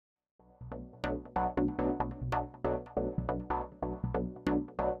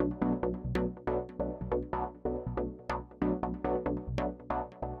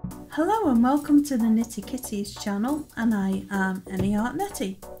Hello and welcome to the Knitty Kitties channel, and I am Any Art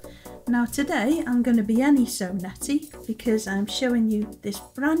Netty. Now today I'm going to be Any Sew Netty because I'm showing you this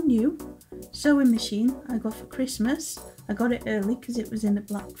brand new sewing machine I got for Christmas. I got it early because it was in a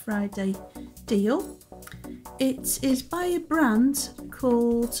Black Friday deal. It is by a brand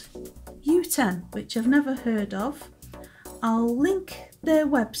called Uten, which I've never heard of. I'll link their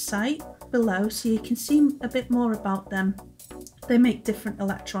website below so you can see a bit more about them. They make different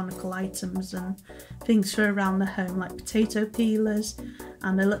electronical items and things for around the home, like potato peelers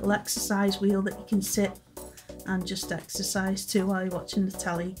and a little exercise wheel that you can sit and just exercise to while you're watching the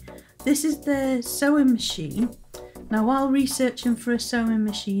telly. This is their sewing machine. Now, while researching for a sewing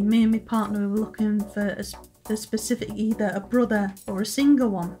machine, me and my partner were looking for a specific, either a brother or a single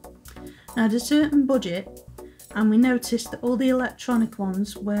one. Now, at a certain budget, and we noticed that all the electronic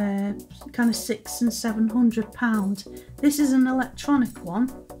ones were kind of £600 and £700. This is an electronic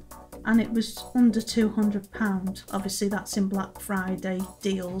one and it was under £200. Obviously that's in Black Friday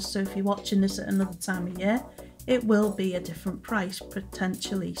deals, so if you're watching this at another time of year, it will be a different price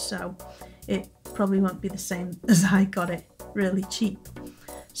potentially, so it probably won't be the same as I got it, really cheap.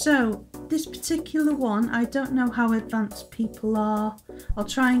 So this particular one, I don't know how advanced people are. I'll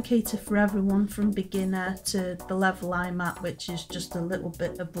try and cater for everyone from beginner to the level I'm at, which is just a little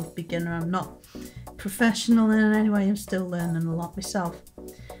bit above beginner. I'm not professional in any way, I'm still learning a lot myself.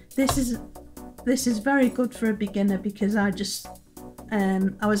 This is very good for a beginner because I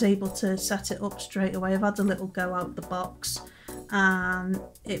was able to set it up straight away. I've had a little go out the box and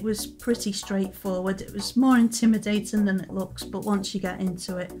it was pretty straightforward. It was more intimidating than it looks, but once you get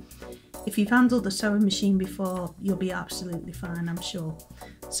into it, if you've handled a sewing machine before, you'll be absolutely fine, I'm sure.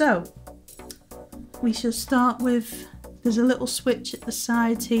 So we shall start with, there's a little switch at the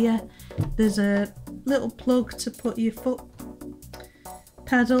side here, there's a little plug to put your foot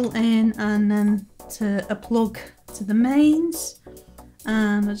pedal in, and then a plug to the mains,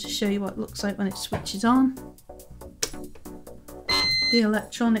 and I'll just show you what it looks like when it switches on. The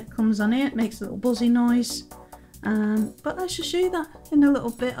electronic comes on here, it makes a little buzzy noise, but I shall show you that in a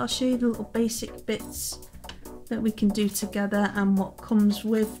little bit. I'll show you the little basic bits that we can do together and what comes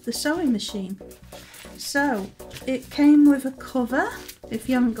with the sewing machine. So it came with a cover. If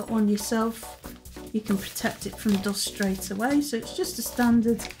you haven't got one yourself, you can protect it from dust straight away. So it's just a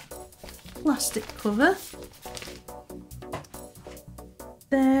standard plastic cover.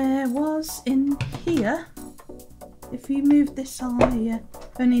 There was in here, if you move this on here,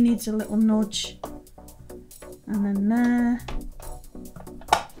 only needs a little nudge, and then there,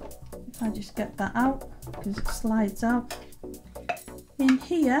 if I just get that out because it slides out, in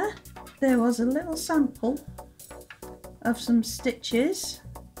here there was a little sample of some stitches.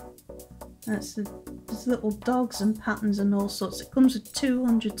 There's little dogs and patterns and all sorts. It comes with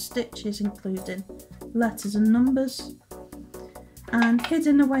 200 stitches including letters and numbers, and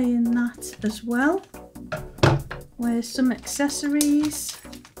hidden away in that as well with some accessories.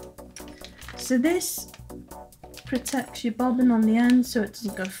 So this protects your bobbin on the end so it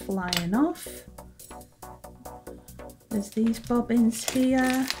doesn't go flying off. There's these bobbins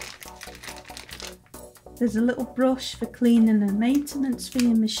here. There's a little brush for cleaning and maintenance for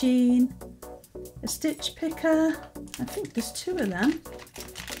your machine. A stitch picker, I think there's two of them.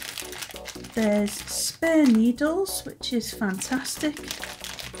 There's spare needles, which is fantastic.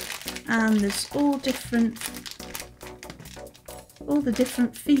 And there's all the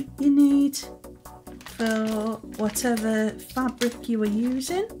different feet you need for whatever fabric you are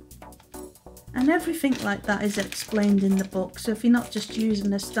using, and everything like that is explained in the book. So if you're not just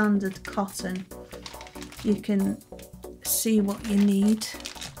using a standard cotton, you can see what you need.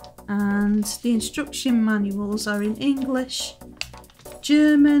 And the instruction manuals are in English,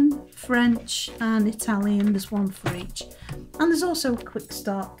 German, French and Italian. There's one for each, and there's also a quick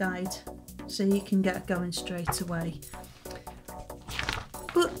start guide so you can get going straight away.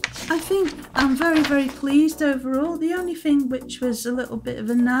 But I think I'm very pleased overall. The only thing which was a little bit of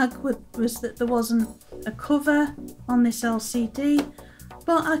a nag was that there wasn't a cover on this LCD,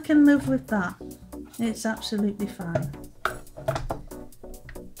 but I can live with that. It's absolutely fine.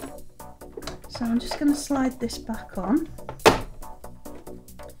 So I'm just going to slide this back on.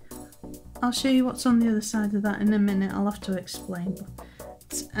 I'll show you what's on the other side of that in a minute. I'll have to explain. But,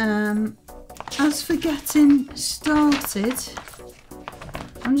 as for getting started,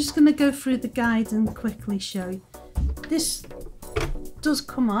 I'm just going to go through the guide and quickly show you. This does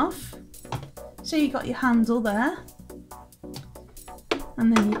come off, so you got your handle there,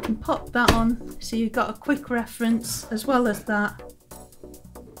 and then you can pop that on so you've got a quick reference as well as that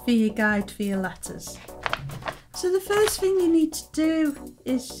for your guide for your letters. So the first thing you need to do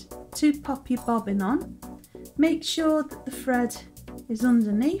is to pop your bobbin on. Make sure that the thread is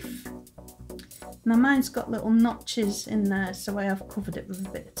underneath. Now mine's got little notches in there, so I have covered it with a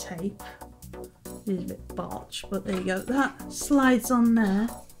bit of tape. It is a bit botched, but there you go. That slides on there.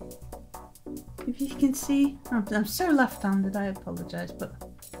 If you can see, I'm so left-handed, I apologise, but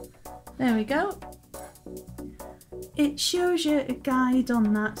there we go. It shows you a guide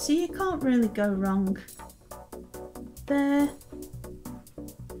on that, so you can't really go wrong. There.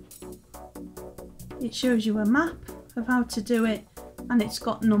 It shows you a map of how to do it, and it's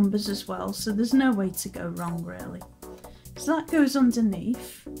got numbers as well, so there's no way to go wrong really. So that goes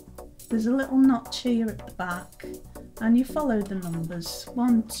underneath. There's a little notch here at the back, and you follow the numbers.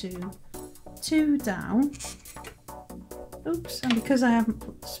 1, 2, 2 down. Oops, and because I haven't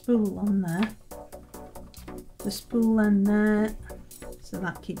put the spool on there, the spool end there, so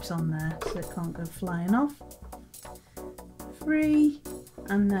that keeps on there so it can't go flying off. 3,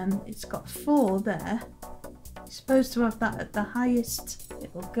 and then it's got 4 there. You're supposed to have that at the highest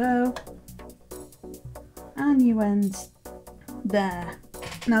it will go, and you end there.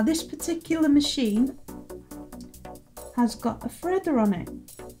 Now this particular machine has got a threader on it,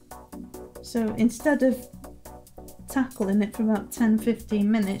 so instead of tackling it for about 10-15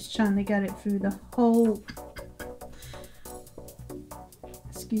 minutes trying to get it through the whole,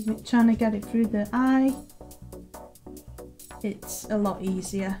 trying to get it through the eye, it's a lot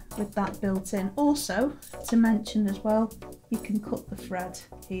easier with that built in. Also, to mention as well, you can cut the thread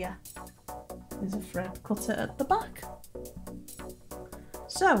here. There's a thread cutter at the back.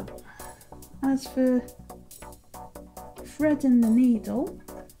 So, as for threading the needle,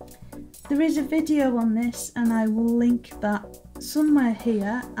 there is a video on this and I will link that somewhere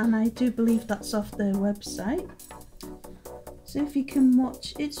here, and I do believe that's off their website. So if you can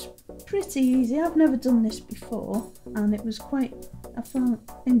watch, it's pretty easy. I've never done this before and it was quite, I found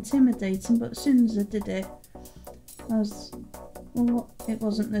intimidating, but as soon as I did it, it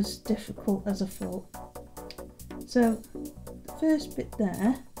wasn't as difficult as I thought. So the first bit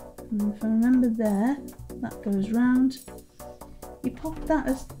there, and if I remember there, that goes round. You pop that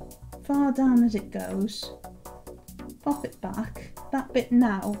as far down as it goes, pop it back. That bit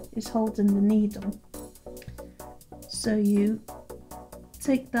now is holding the needle. So you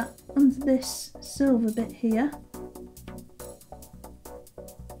take that under this silver bit here,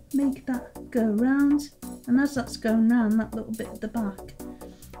 make that go round, and as that's going round, that little bit at the back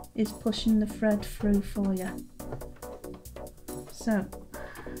is pushing the thread through for you. So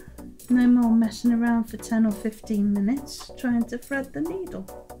no more messing around for 10 or 15 minutes trying to thread the needle.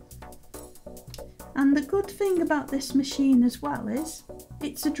 And the good thing about this machine as well is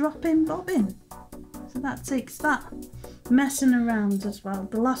it's a drop-in bobbin, so that takes that messing around as well.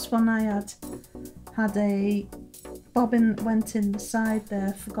 The last one I had a bobbin that went in the side there,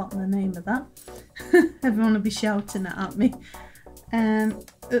 I've forgotten the name of that. Everyone will be shouting it at me.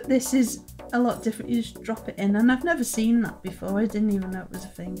 But this is a lot different. You just drop it in, and I've never seen that before. I didn't even know it was a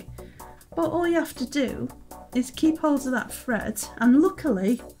thing. But all you have to do is keep hold of that thread, and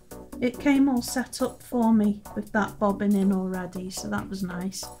luckily it came all set up for me with that bobbin in already, so that was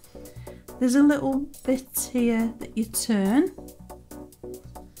nice. There's a little bit here that you turn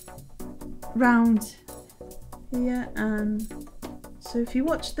round here, and so if you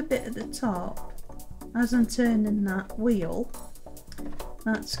watch the bit at the top, as I'm turning that wheel,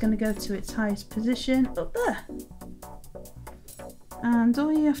 that's going to go to its highest position up there. And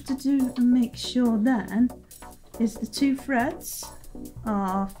all you have to do and make sure then is the 2 threads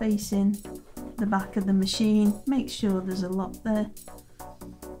are facing the back of the machine. Make sure there's a lot there,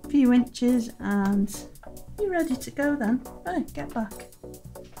 a few inches, and you're ready to go then. Oh, get back.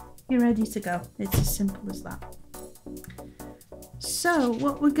 You're ready to go. It's as simple as that. So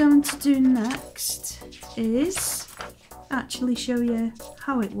what we're going to do next is actually show you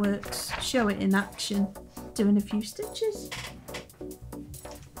how it works, show it in action, doing a few stitches.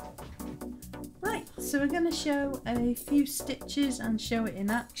 Right, so we're going to show a few stitches and show it in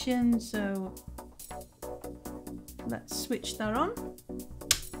action, so let's switch that on.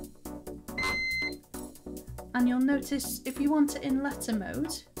 And you'll notice if you want it in letter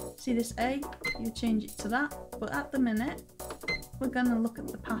mode, see this A, you change it to that, but at the minute we're going to look at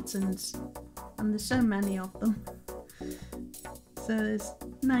the patterns, and there's so many of them. So there's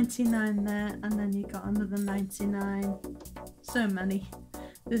 99 there, and then you got another 99, so many.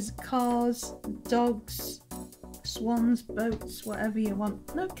 There's cars, dogs, swans, boats, whatever you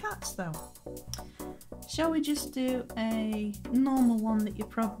want. No cats though. Shall we just do a normal one that you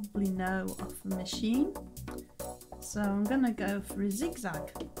probably know off the machine? So I'm going to go for a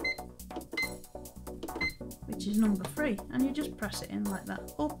zigzag, which is number 3, and you just press it in like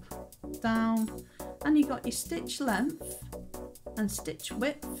that, up down, and you got your stitch length and stitch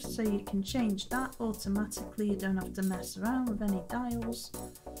width, so you can change that automatically. You don't have to mess around with any dials.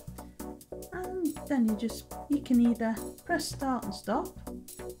 And then you can either press start and stop.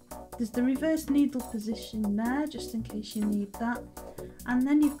 There's the reverse needle position there, just in case you need that. And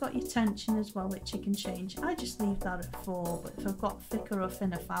then you've got your tension as well, which you can change. I just leave that at 4, but if I've got thicker or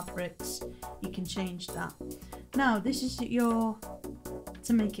thinner fabrics, you can change that. Now this is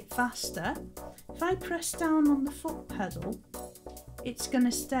to make it faster. If I press down on the foot pedal, it's going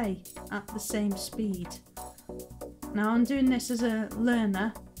to stay at the same speed. Now I'm doing this as a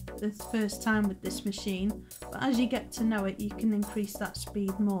learner, the first time with this machine, but as you get to know it, you can increase that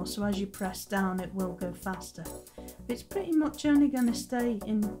speed more, so as you press down it will go faster. It's pretty much only going to stay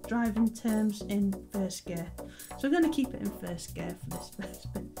in driving terms in first gear, so we're going to keep it in first gear for this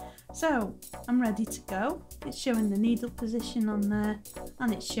first bit. So I'm ready to go. It's showing the needle position on there,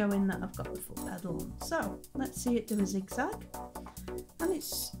 and it's showing that I've got the foot pedal on. So let's see it do a zigzag, and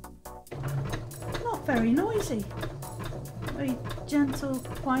it's not very noisy. Very gentle,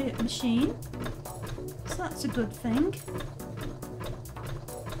 quiet machine, so that's a good thing.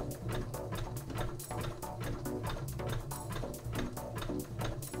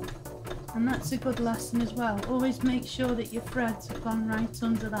 And that's a good lesson as well. Always make sure that your threads have gone right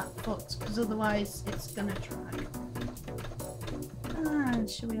under that foot, because otherwise it's going to drag. And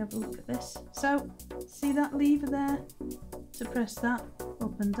shall we have a look at this? So, see that lever there? To press that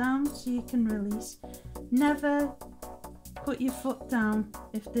up and down so you can release. Never put your foot down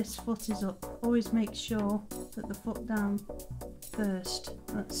if this foot is up. Always make sure that the foot down first.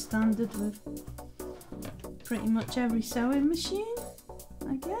 That's standard with pretty much every sewing machine,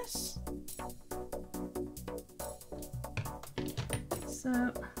 I guess.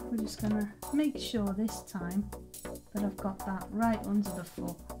 So we're just going to make sure this time that I've got that right under the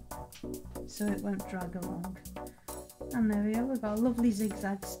foot so it won't drag along. And there we go, we've got a lovely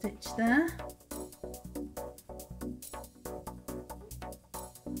zigzag stitch there.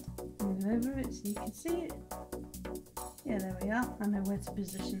 Move over it so you can see it. Yeah, there we are. I know where to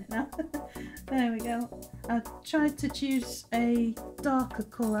position it now. There we go. I tried to choose a darker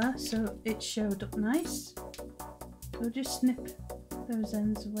colour so it showed up nice. So just snip those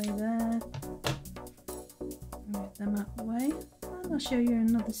ends away there. Move them out the way. And I'll show you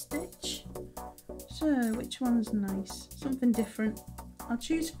another stitch. So which one's nice? Something different. I'll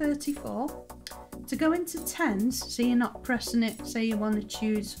choose 34. To go into 10s, so you're not pressing it, say you want to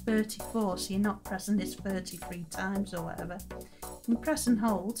choose 34, so you're not pressing this 33 times or whatever. You can press and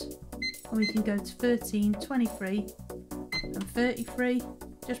hold, and we can go to 13, 23 and 33.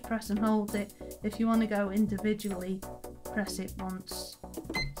 Just press and hold it. If you want to go individually, press it once.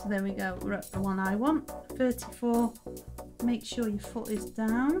 So there we go, we're at the one I want, 34. Make sure your foot is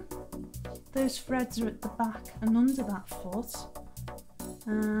down. Those threads are at the back and under that foot.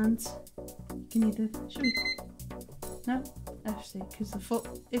 And you can either, should we, no, FC, because the foot,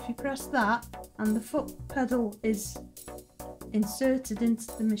 if you press that and the foot pedal is inserted into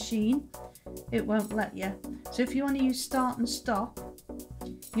the machine, it won't let you. So if you want to use start and stop,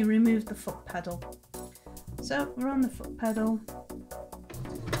 you remove the foot pedal. So we're on the foot pedal.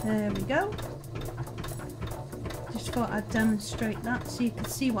 There we go. Just thought I'd demonstrate that so you can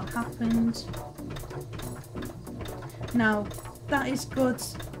see what happened. Now that is good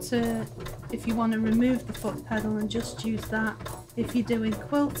to, if you want to remove the foot pedal and just use that if you're doing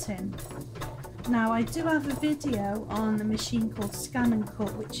quilting. Now I do have a video on a machine called Scan and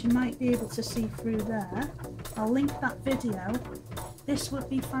Cut, which you might be able to see through there. I'll link that video. This would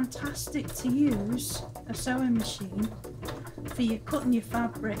be fantastic to use, a sewing machine, for your cutting your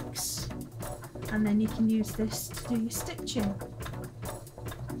fabrics, and then you can use this to do your stitching.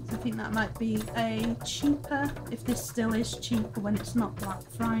 So I think that might be a cheaper, if this still is cheaper when it's not Black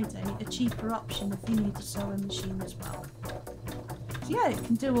Friday, a cheaper option if you need a sewing machine as well. So yeah, it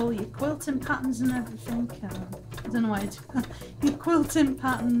can do all your quilting patterns and everything. I don't know why it's your quilting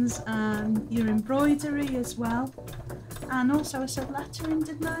patterns and your embroidery as well. And also I said lettering,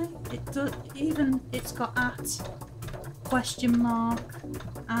 didn't I? It does, even it's got at, question mark,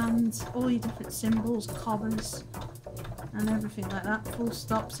 and all your different symbols, commas, and everything like that. Full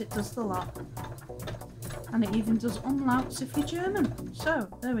stops, it does the lot. And it even does umlauts if you're German. So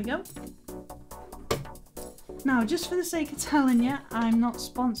there we go. Now, just for the sake of telling you, I'm not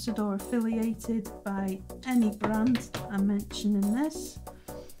sponsored or affiliated by any brand I'm mentioning this,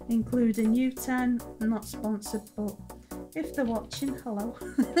 including Uten. I'm not sponsored, but if they're watching, hello.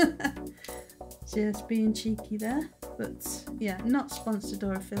 Just being cheeky there. But yeah, not sponsored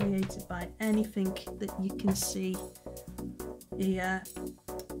or affiliated by anything that you can see here.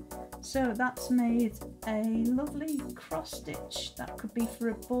 So that's made a lovely cross stitch. That could be for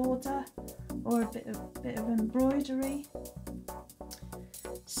a border or a bit of embroidery.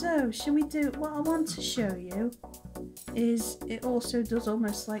 So shall we do, what I want to show you is it also does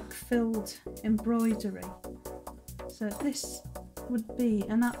almost like filled embroidery. So this would be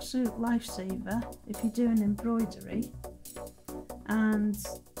an absolute lifesaver if you're doing embroidery and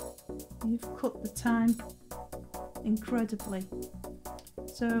you've cut the time incredibly.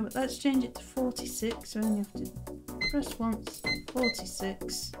 So let's change it to 46, so only have to press once,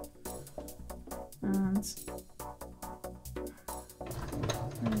 46, and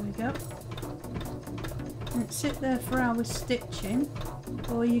there we go. And sit there for hours stitching,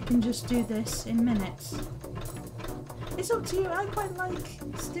 or you can just do this in minutes. It's up to you. I quite like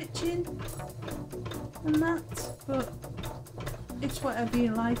stitching and that, but it's whatever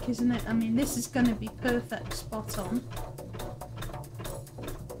you like, isn't it? I mean, this is going to be perfect, spot on.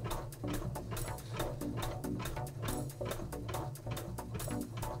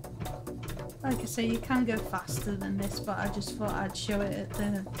 Like I say, you can go faster than this, but I just thought I'd show it at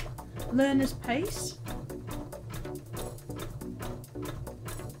the learner's pace.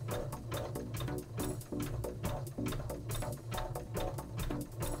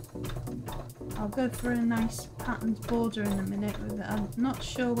 I'll go for a nice patterned border in a minute with it. I'm not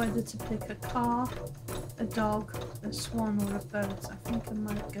sure whether to pick a car, a dog, a swan or a boat. I think I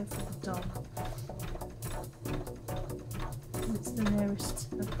might go for the dog. It's the nearest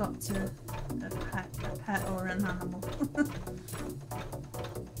I've got to a pet or an animal.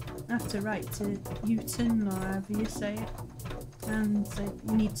 I have to write to Uten or however you say it, and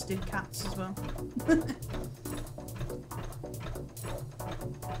you need to do cats as well.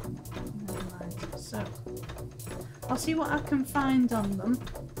 So I'll see what I can find on them.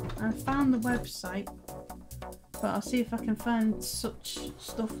 I found the website, but I'll see if I can find such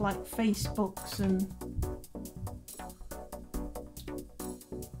stuff like Facebooks and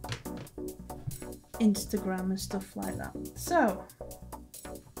Instagram and stuff like that. So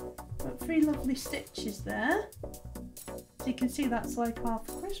got 3 lovely stitches there. So you can see that's like half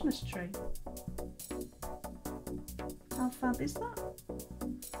a Christmas tree. How fab is that?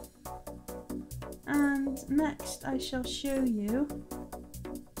 And next I shall show you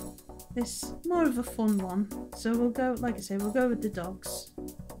this more of a fun one. So we'll go, like I say, we'll go with the dogs.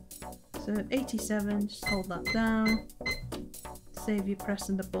 So 87, just hold that down. Save you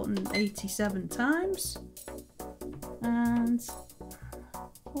pressing the button 87 times. And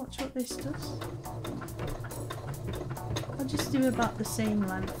watch what this does. I'll just do about the same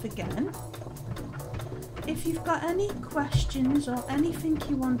length again. If you've got any questions or anything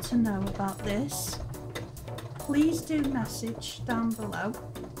you want to know about this, please do message down below.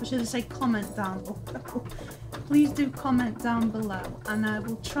 Or should I say comment down below? Please do comment down below and I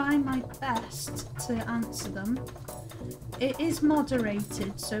will try my best to answer them. It is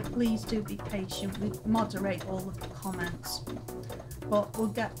moderated, so please do be patient. We moderate all of the comments. But we'll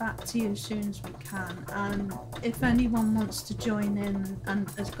get back to you as soon as we can, and if anyone wants to join in and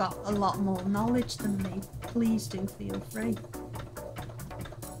has got a lot more knowledge than me, please do feel free.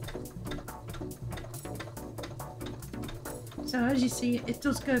 So as you see, it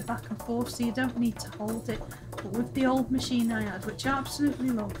does go back and forth, so you don't need to hold it. But with the old machine I had, which I absolutely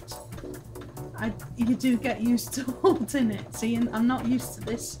loved, you do get used to holding it. See, I'm not used to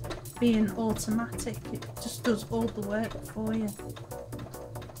this being automatic. It just does all the work for you.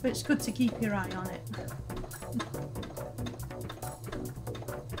 But it's good to keep your eye on it.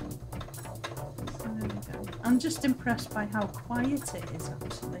 So there we go. I'm just impressed by how quiet it is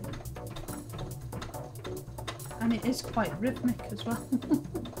actually. And it is quite rhythmic as well.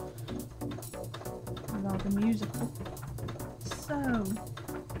 Rather musical. So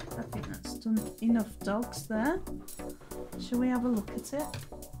I think that's done enough dogs there. Shall we have a look at it?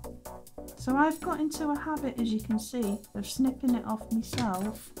 So I've got into a habit, as you can see, of snipping it off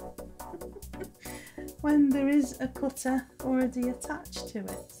myself when there is a cutter already attached to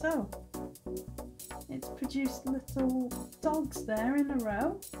it. So it's produced little dogs there in a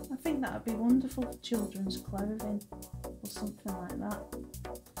row. I think that would be wonderful for children's clothing or something like that.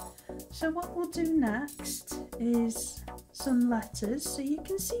 So what we'll do next is some letters, so you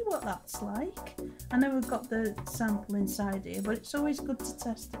can see what that's like. I know we've got the sample inside here, but it's always good to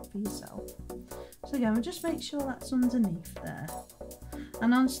test it for yourself. So again, we'll just make sure that's underneath there.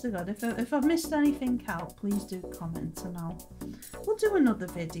 And honest to God, if I've missed anything out, please do comment and we'll do another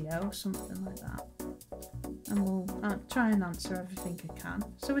video, something like that. And we'll try and answer everything I can.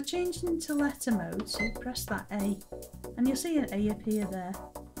 So we're changing into letter mode, so you press that A, and you'll see an A appear there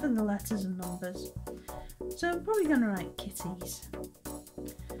for the letters and numbers. So I'm probably going to write Kitties.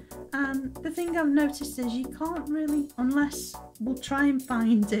 And the thing I've noticed is you can't really, unless we'll try and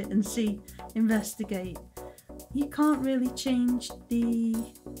find it and see, investigate, you can't really change the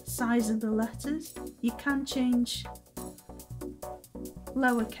size of the letters. You can change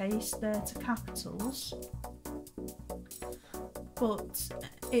lowercase there to capitals, but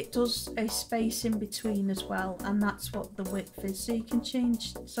it does a space in between as well, and that's what the width is. So you can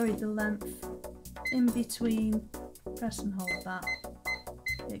change, sorry, the length in between. Press and hold that.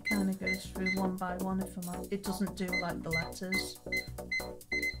 It kind of goes through one by one. If I'm on, it doesn't do like the letters,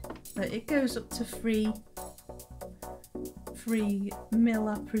 but it goes up to 3 mil,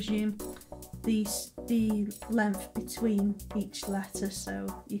 I presume. The length between each letter, so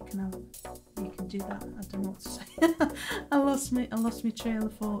you can do that. I don't know what to say. I lost my trail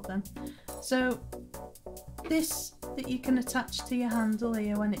of thought then. So this that you can attach to your handle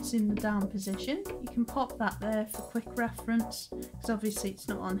here when it's in the down position, you can pop that there for quick reference, because obviously it's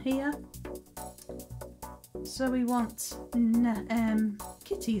not on here. So we want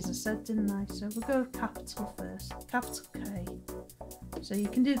kitties, I said, didn't I? So we'll go with capital first, capital K. So you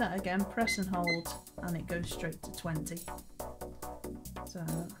can do that again, press and hold, and it goes straight to 20. So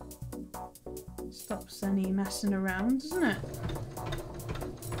stops any messing around, doesn't it?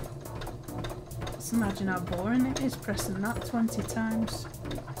 Just imagine how boring it is pressing that 20 times.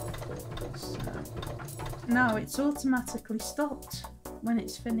 So now it's automatically stopped when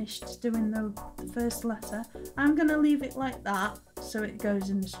it's finished doing the first letter. I'm going to leave it like that so it goes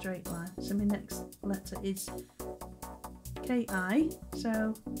in a straight line. So my next letter is KI,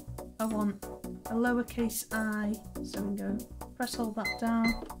 so I want a lowercase I, so we can go press hold that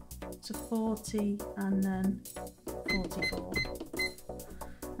down to 40 and then 44,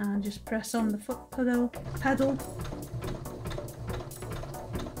 and just press on the foot pedal,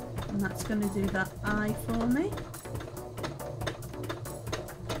 and that's going to do that I for me,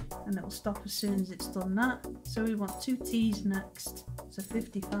 and it will stop as soon as it's done that. So we want 2 T's next, so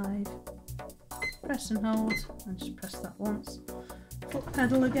 55. Press and hold, and just press that once. Foot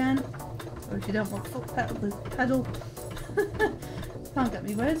pedal again, or if you don't want foot pedal, the pedal. Can't get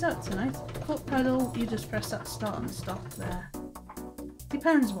my words out tonight. Foot pedal, you just press that start and stop there.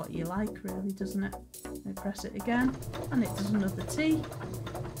 Depends what you like, really, doesn't it? You press it again, and it does another T.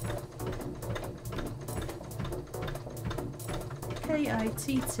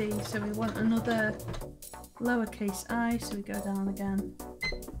 K-I-T-T, so we want another lowercase I, so we go down again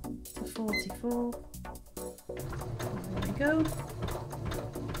to 44. There we go.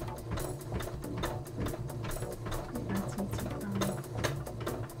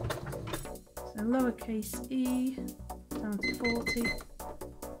 So lowercase e down to 40.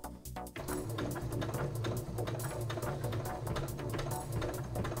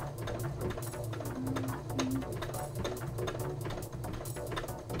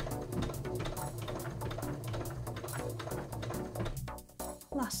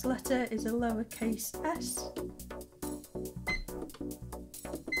 Last letter is a lowercase s.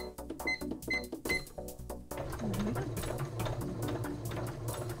 There we go.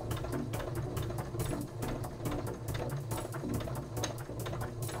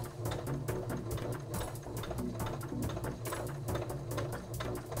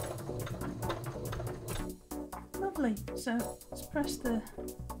 Lovely. So let's press the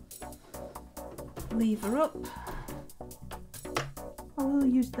lever up. I will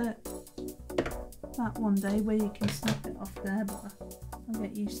use that one day where you can snap it off there, but I'll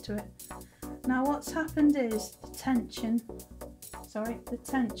get used to it. Now what's happened is the tension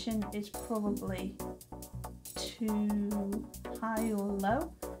is probably too high or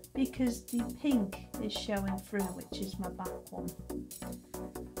low, because the pink is showing through, which is my back one.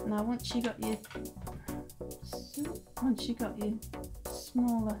 Now once you got your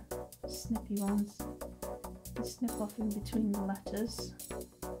smaller snippy ones, you snip off in between the letters.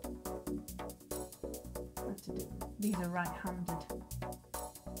 These are right-handed.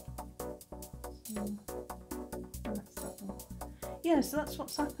 So that's that one. Yeah, so that's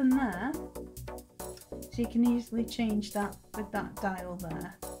what's happened there. So you can easily change that with that dial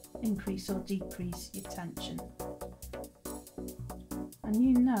there, increase or decrease your tension. And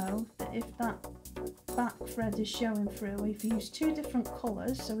you know that if that back thread is showing through, if you use 2 different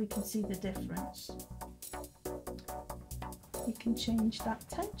colours so we can see the difference, you can change that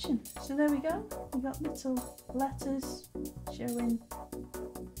tension. So there we go, we've got little letters showing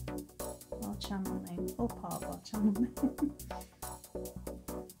our channel name, or part of our channel name.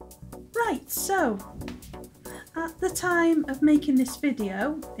 Right, so at the time of making this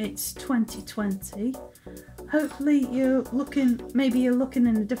video, it's 2020. hopefully maybe you're looking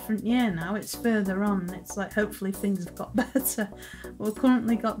in a different year now. It's further on. It's like hopefully things have got better. We've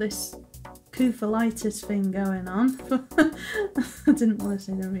currently got this colitis thing going on. I didn't want to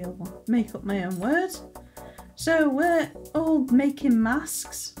say the real one. Make up my own word. So we're all making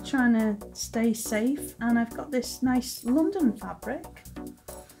masks, trying to stay safe, and I've got this nice London fabric.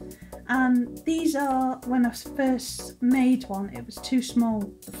 And these are, when I first made one, it was too small,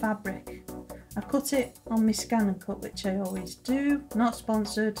 the fabric. I cut it on my Scan and Cut, which I always do, not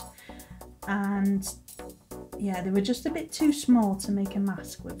sponsored, and yeah, they were just a bit too small to make a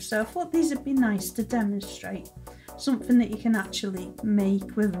mask with. So I thought these would be nice to demonstrate, something that you can actually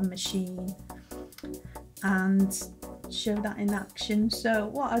make with a machine and show that in action. So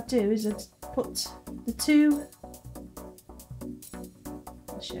what I do is I put the two,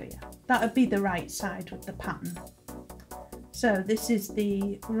 I'll show you, that would be the right side with the pattern. So this is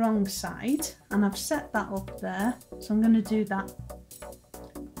the wrong side, and I've set that up there, so I'm going to do that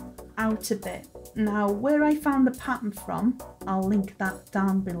out a bit. Now where I found the pattern from, I'll link that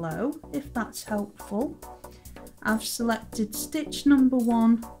down below if that's helpful. I've selected stitch number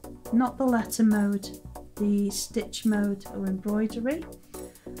 1, not the letter mode, the stitch mode or embroidery,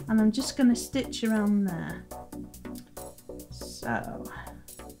 and I'm just going to stitch around there. So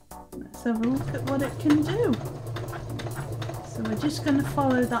let's have a look at what it can do. So we're just going to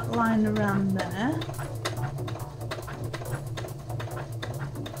follow that line around there.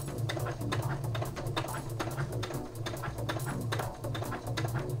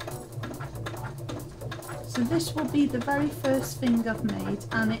 So this will be the very first thing I've made,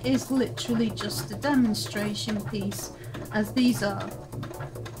 and it is literally just a demonstration piece, as these are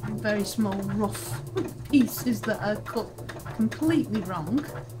very small rough pieces that are cut completely wrong.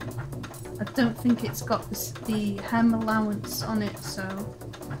 I don't think it's got the hem allowance on it, so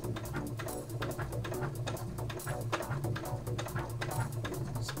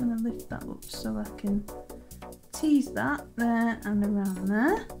just going to lift that up so I can tease that there and around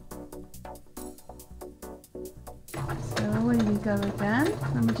there. So away we go again,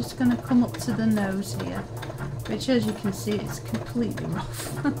 and we're just going to come up to the nose here, which as you can see it's completely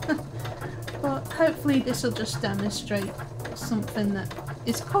rough. But hopefully this will just demonstrate something that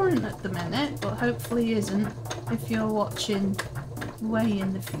is current at the minute, but hopefully isn't if you're watching way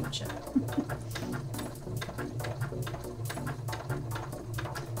in the future.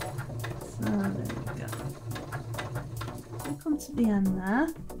 So there we go. So come to the end there,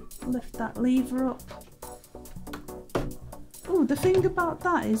 lift that lever up. Oh, the thing about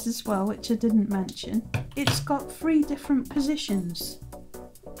that is as well, which I didn't mention, it's got 3 different positions.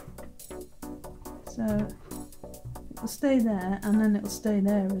 So it'll stay there, and then it'll stay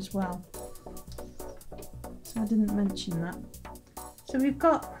there as well. So I didn't mention that. So we've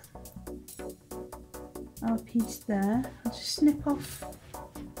got our piece there. I'll just snip off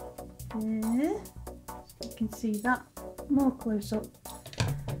there, so you can see that more close up.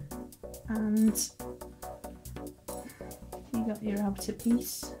 And you got your outer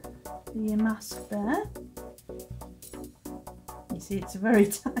piece for your mask there. You see it's a very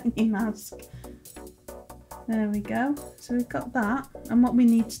tiny mask. There we go. So we've got that, and what we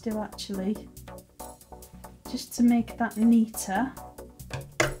need to do actually, just to make that neater,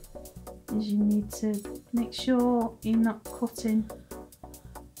 is you need to make sure you're not cutting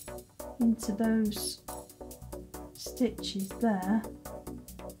into those stitches there.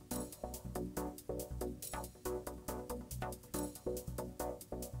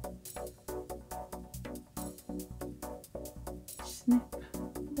 Snip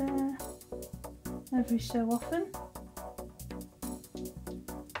there every so often.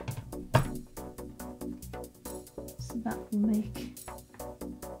 So that will make,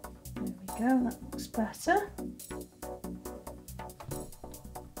 there we go, that looks better.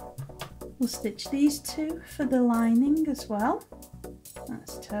 We'll stitch these 2 for the lining as well.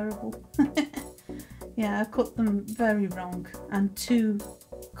 That's terrible. Yeah, I cut them very wrong and too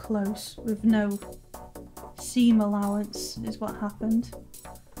close with no seam allowance is what happened.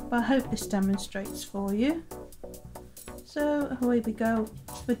 But I hope this demonstrates for you. So away we go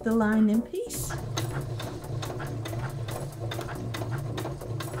with the lining piece.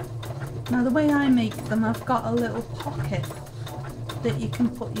 Now the way I make them, I've got a little pocket that you can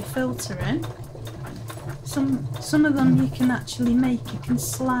put your filter in. Some of them you can actually make, you can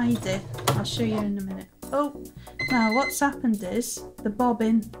slide it. I'll show you in a minute. Oh, now what's happened is the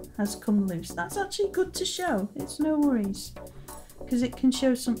bobbin has come loose. That's actually good to show, it's no worries, because it can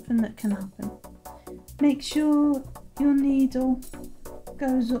show something that can happen. Make sure your needle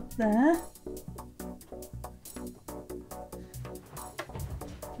goes up there,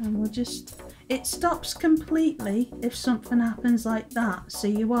 and we'll just, it stops completely if something happens like that, so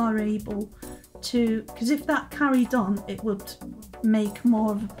you are able to, because if that carried on it would make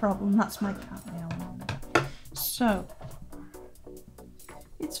more of a problem. That's my cat meowing there. So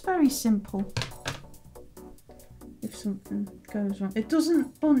it's very simple. If something goes wrong, it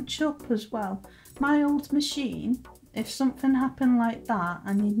doesn't bunch up as well. My old machine, if something happened like that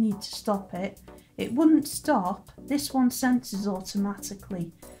and you need to stop it, it wouldn't stop. This one senses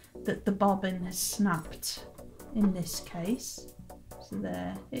automatically that the bobbin has snapped in this case. So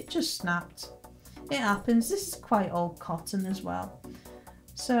there, it just snapped. It happens. This is quite old cotton as well.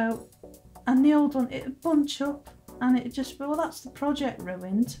 So, and the old one, it would bunch up and it just, well, that's the project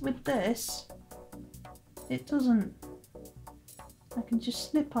ruined. With this, it doesn't. I can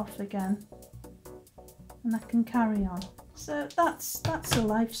just snip off again and I can carry on. So that's a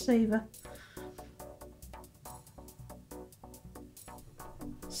lifesaver.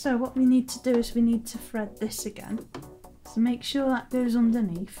 So what we need to do is we need to thread this again. So make sure that goes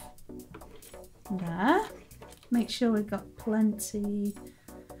underneath. There. Make sure we've got plenty.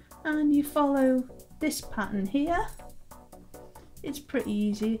 And you follow this pattern here. It's pretty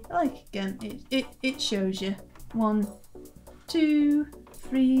easy. Like again, it shows you 1, 2,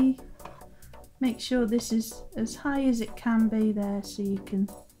 3. Make sure this is as high as it can be there so you can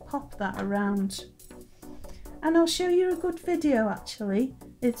pop that around. And I'll show you a good video actually.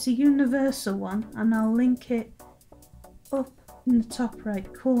 It's a universal one and I'll link it up in the top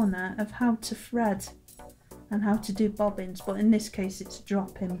right corner of how to thread and how to do bobbins, but in this case it's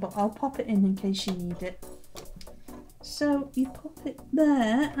drop-in, but I'll pop it in case you need it. So you pop it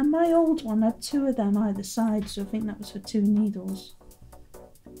there, and my old one had 2 of them either side, so I think that was for 2 needles.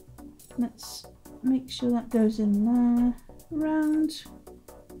 Let's make sure that goes in there, round,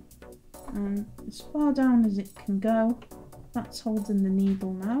 and as far down as it can go. That's holding the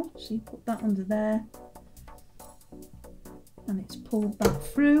needle now, so you put that under there and it's pulled back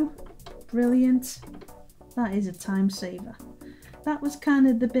through. Brilliant. That is a time saver. That was kind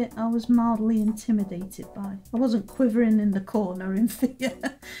of the bit I was mildly intimidated by. I wasn't quivering in the corner in fear.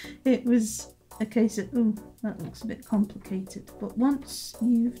 It was a case of, oh, that looks a bit complicated. But once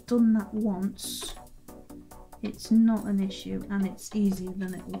you've done that once, it's not an issue and it's easier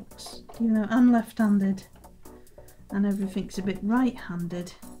than it looks. You know, I'm left-handed and everything's a bit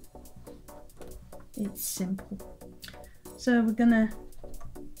right-handed. It's simple. So we're gonna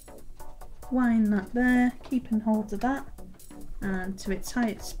wind that there, keeping hold of that, and to its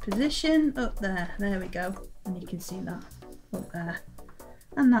highest position, up there. There we go, and you can see that up there.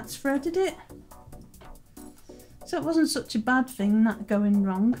 And that's threaded it. So it wasn't such a bad thing that going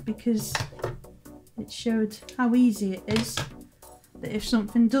wrong, because it showed how easy it is, that if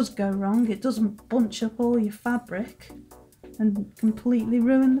something does go wrong, it doesn't bunch up all your fabric and completely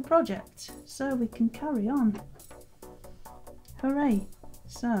ruin the project. So we can carry on. Hooray.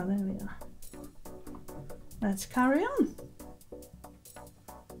 So there we are. Let's carry on.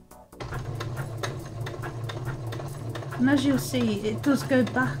 And as you'll see, it does go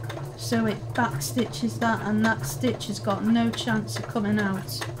back, so it back stitches that, and that stitch has got no chance of coming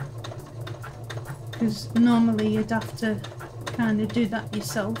out, because normally you'd have to kind of do that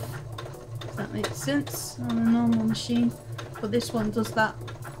yourself, if that makes sense, on a normal machine. But this one does that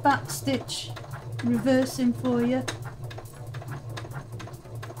back stitch reversing for you.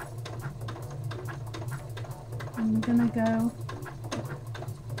 I'm gonna go,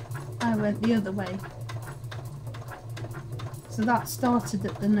 I went the other way. So that started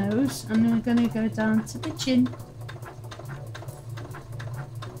at the nose, and we're gonna go down to the chin.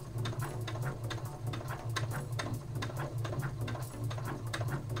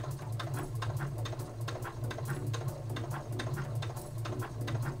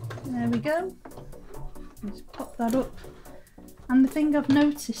 There we go. Let's pop that up. And the thing I've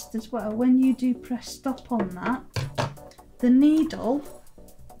noticed as well, when you do press stop on that, the needle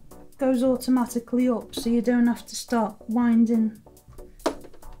goes automatically up, so you don't have to start winding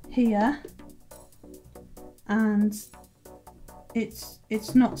here, and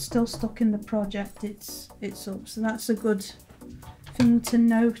it's not still stuck in the project, it's up. So that's a good thing to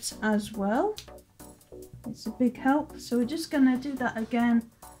note as well. It's a big help. So we're just going to do that again,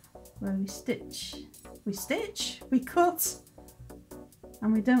 where we cut,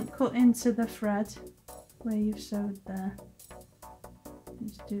 and we don't cut into the thread where you've sewed there.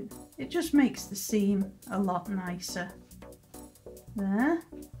 It just makes the seam a lot nicer. There.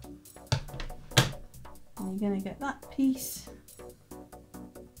 And you're going to get that piece.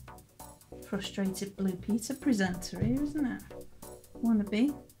 Frustrated Blue Peter presenter here, isn't it? Wanna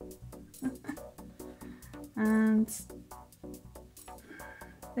be.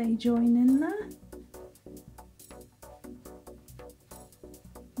 they join in there.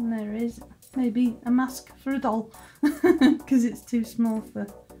 And there is maybe a mask for a doll because it's too small for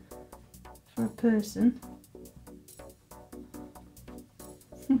a person.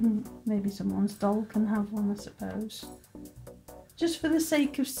 Maybe someone's doll can have one, I suppose. Just for the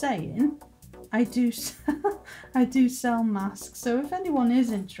sake of saying, I do sell masks, so if anyone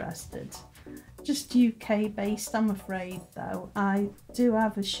is interested, just UK based I'm afraid though. I do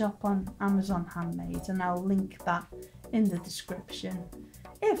have a shop on Amazon Handmade and I'll link that in the description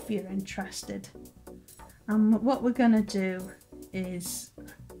if you're interested. And what we're going to do is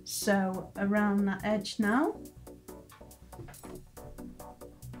sew around that edge now.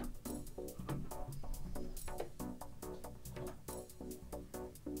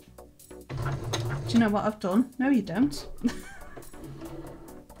 Do you know what I've done? No, you don't.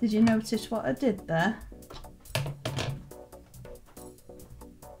 Did you notice what I did there?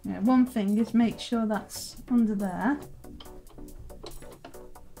 Yeah, one thing is make sure that's under there.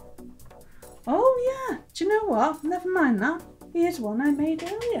 Oh yeah, do you know what? Never mind that. Here's one I made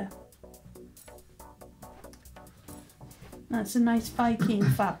earlier. That's a nice Viking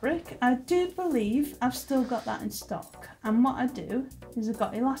fabric. I do believe I've still got that in stock. And what I do is I've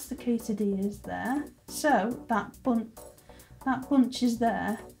got elasticated ears there. So that bunch is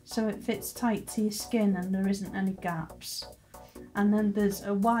there so it fits tight to your skin and there isn't any gaps. And then there's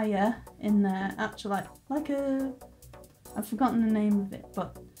a wire in there, actually like a, I've forgotten the name of it,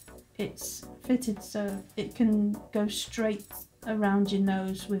 but it's fitted so it can go straight around your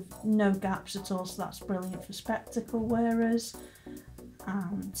nose with no gaps at all, so that's brilliant for spectacle wearers.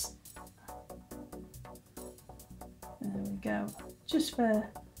 And there we go, just for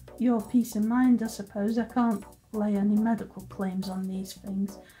your peace of mind I suppose. I can't lay any medical claims on these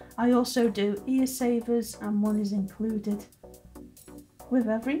things. I also do ear savers and one is included with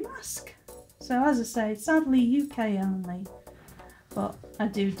every mask. So as I say, sadly UK only, but I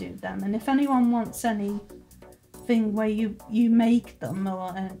do them. And if anyone wants anything where you make them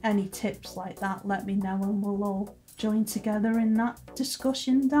or any tips like that, let me know and we'll all join together in that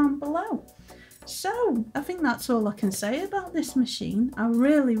discussion down below. So I think that's all I can say about this machine. I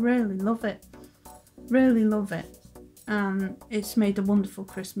really love it, really love it. It's made a wonderful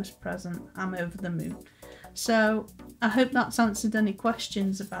Christmas present. I'm over the moon. So I hope that's answered any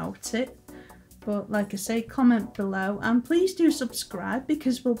questions about it. But like I say, comment below and please do subscribe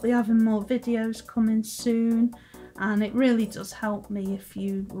because we'll be having more videos coming soon. And it really does help me if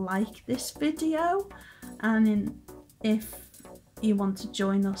you like this video. And if you want to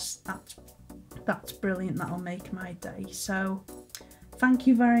join us, that's brilliant. That'll make my day. So thank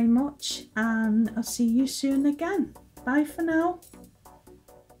you very much and I'll see you soon again. Bye for now.